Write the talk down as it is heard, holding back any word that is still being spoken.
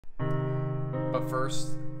But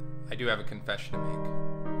first, I do have a confession to make.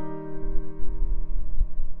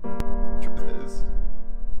 Truth is,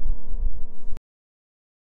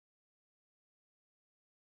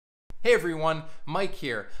 hey everyone, Mike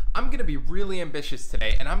here. I'm going to be really ambitious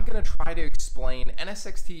today, and I'm going to try to explain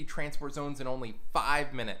NSX-T Transport Zones in only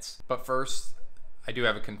 5 minutes. But first, I do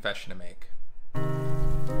have a confession to make.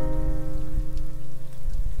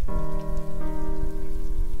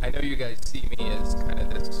 I know you guys see me as kind of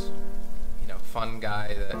this, fun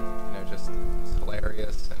guy that, just is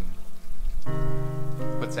hilarious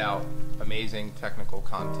and puts out amazing technical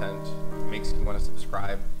content, makes you want to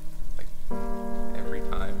subscribe like every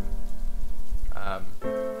time. I'm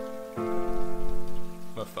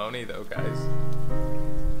a phony though, guys.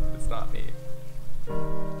 It's not me.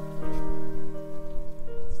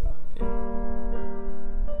 It's not me.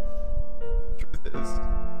 Truth is,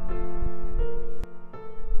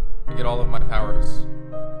 I get all of my powers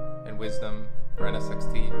and wisdom for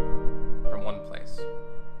NSX-T from one place.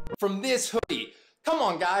 From this hoodie. Come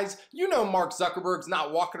on guys, you know Mark Zuckerberg's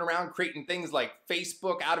not walking around creating things like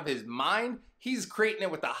Facebook out of his mind. He's creating it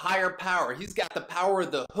with a higher power. He's got the power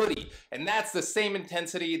of the hoodie, and that's the same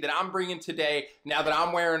intensity that I'm bringing today now that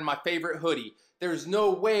I'm wearing my favorite hoodie. There's no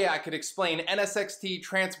way I could explain NSX-T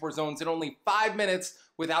Transport Zones in only 5 minutes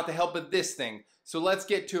without the help of this thing. So let's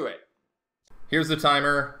get to it. Here's the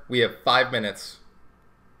timer. We have 5 minutes.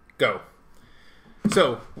 Go.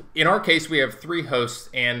 So in our case, we have 3 hosts,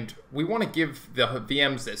 and we want to give the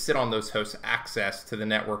VMs that sit on those hosts access to the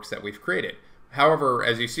networks that we've created. However,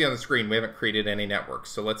 as you see on the screen, we haven't created any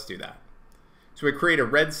networks, so let's do that. So we create a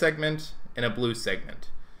red segment and a blue segment.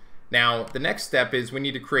 Now, the next step is we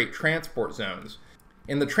need to create transport zones.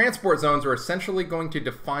 And the transport zones are essentially going to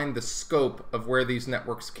define the scope of where these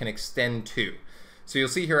networks can extend to. So you'll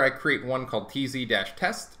see here I create one called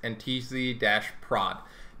TZ-test and TZ-prod.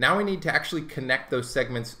 Now we need to actually connect those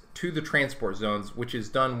segments to the transport zones, which is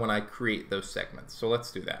done when I create those segments. So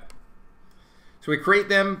let's do that. So we create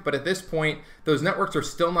them, but at this point, those networks are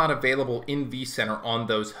still not available in vCenter on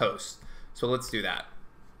those hosts. So let's do that.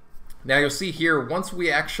 Now you'll see here, once we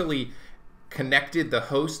actually connected the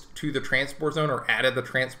host to the transport zone or added the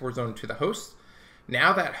transport zone to the host,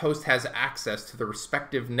 now that host has access to the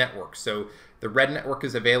respective network. So the red network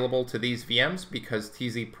is available to these VMs because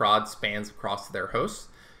TZ-prod spans across their hosts.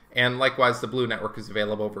 And likewise, the blue network is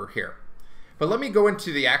available over here. But let me go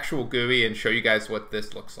into the actual GUI and show you guys what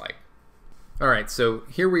this looks like. All right, so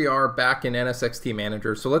here we are back in NSX-T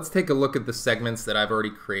Manager. So let's take a look at the segments that I've already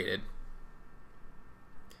created.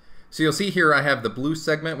 So you'll see here I have the blue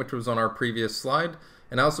segment, which was on our previous slide,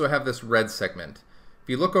 and I also have this red segment. If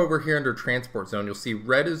you look over here under Transport Zone, you'll see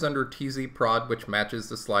red is under TZ-prod, which matches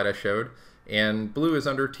the slide I showed, and blue is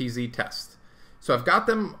under TZ-test. So I've got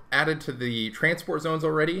them added to the transport zones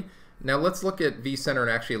already. Now let's look at vCenter and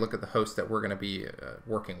actually look at the host that we're going to be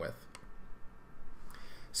working with.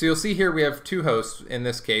 So you'll see here we have 2 hosts. In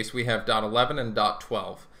this case, we have .11 and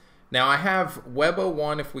 .12. Now I have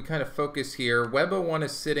Web01, if we kind of focus here, Web01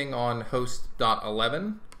 is sitting on host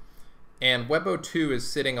 .11 and Web02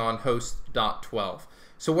 is sitting on host .12.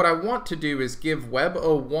 So what I want to do is give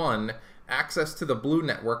Web01 access to the blue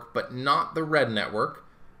network but not the red network,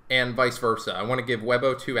 and vice versa. I want to give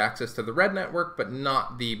Web02 access to the red network but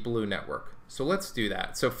not the blue network. So let's do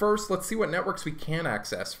that. So first, let's see what networks we can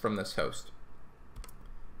access from this host.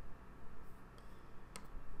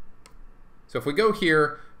 So if we go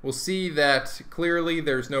here, we'll see that clearly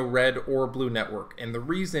there's no red or blue network. And the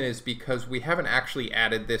reason is because we haven't actually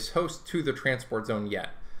added this host to the transport zone yet.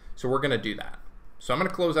 So we're going to do that. So I'm going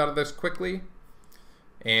to close out of this quickly,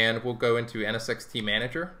 and we'll go into NSX-T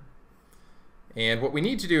Manager. And what we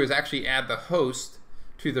need to do is actually add the host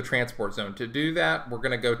to the transport zone. To do that, we're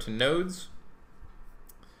going to go to Nodes.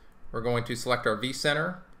 We're going to select our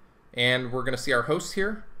vCenter, and we're going to see our hosts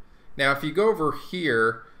here. Now, if you go over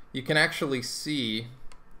here, you can actually see,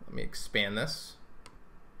 let me expand this.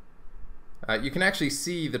 You can actually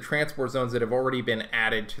see the transport zones that have already been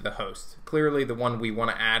added to the host. Clearly, the one we want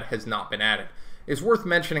to add has not been added. It's worth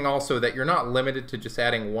mentioning also that you're not limited to just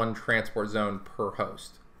adding 1 transport zone per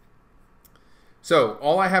host. So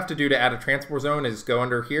all I have to do to add a transport zone is go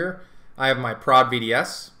under here. I have my prod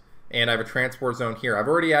VDS, and I have a transport zone here. I've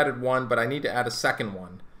already added 1, but I need to add a second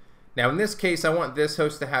one. Now in this case, I want this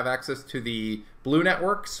host to have access to the blue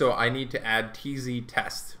network, so I need to add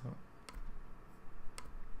TZ-test.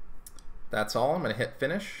 That's all. I'm going to hit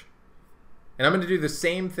finish. And I'm going to do the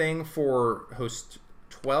same thing for host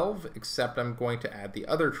 12, except I'm going to add the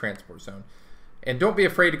other transport zone. And don't be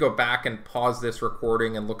afraid to go back and pause this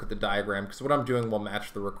recording and look at the diagram, because what I'm doing will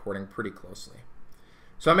match the recording pretty closely.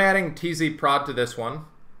 So I'm adding TZ-prod to this one.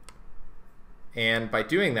 And by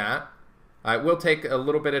doing that, it will take a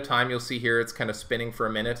little bit of time. You'll see here it's kind of spinning for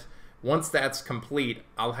a minute. Once that's complete,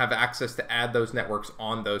 I'll have access to add those networks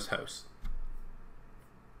on those hosts.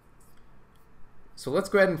 So let's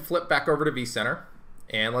go ahead and flip back over to vCenter,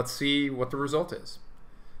 and let's see what the result is.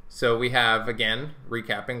 So we have, again,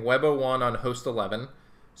 recapping, Web 01 on host 11.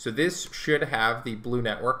 So this should have the blue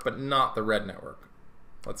network, but not the red network.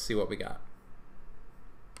 Let's see what we got.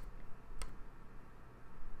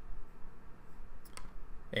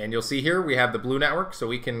 And you'll see here we have the blue network, so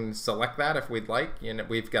we can select that if we'd like. And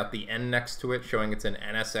we've got the N next to it showing it's an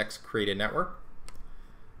NSX created network.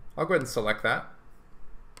 I'll go ahead and select that.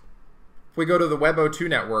 If we go to the Web 02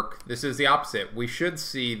 network, this is the opposite. We should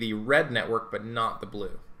see the red network, but not the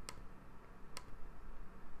blue.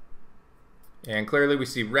 And clearly we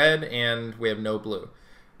see red and we have no blue.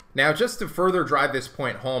 Now, just to further drive this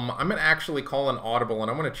point home, I'm going to actually call an audible, and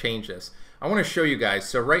I'm going to change this. I want to show you guys.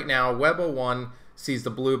 So right now, Web 01 sees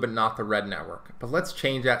the blue but not the red network. But let's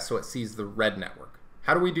change that so it sees the red network.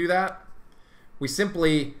 How do we do that? We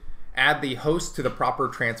simply add the host to the proper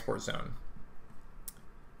transport zone.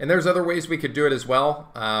 And there's other ways we could do it as well,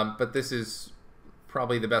 but this is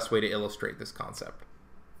probably the best way to illustrate this concept.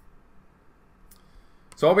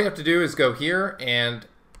 So all we have to do is go here and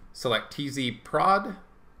select TZ prod,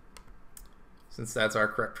 since that's our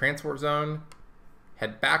correct transport zone,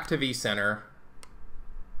 head back to vCenter,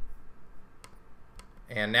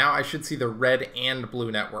 and now I should see the red and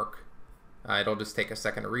blue network. It'll just take a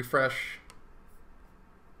second to refresh.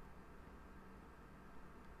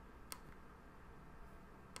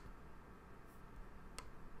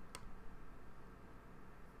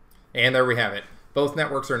 And there we have it. Both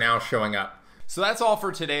networks are now showing up. So that's all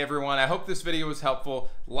for today, everyone. I hope this video was helpful.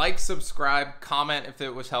 Like, subscribe, comment if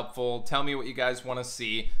it was helpful. Tell me what you guys want to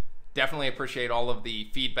see. Definitely appreciate all of the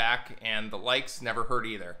feedback, and the likes never hurt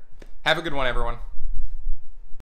either. Have a good one, everyone.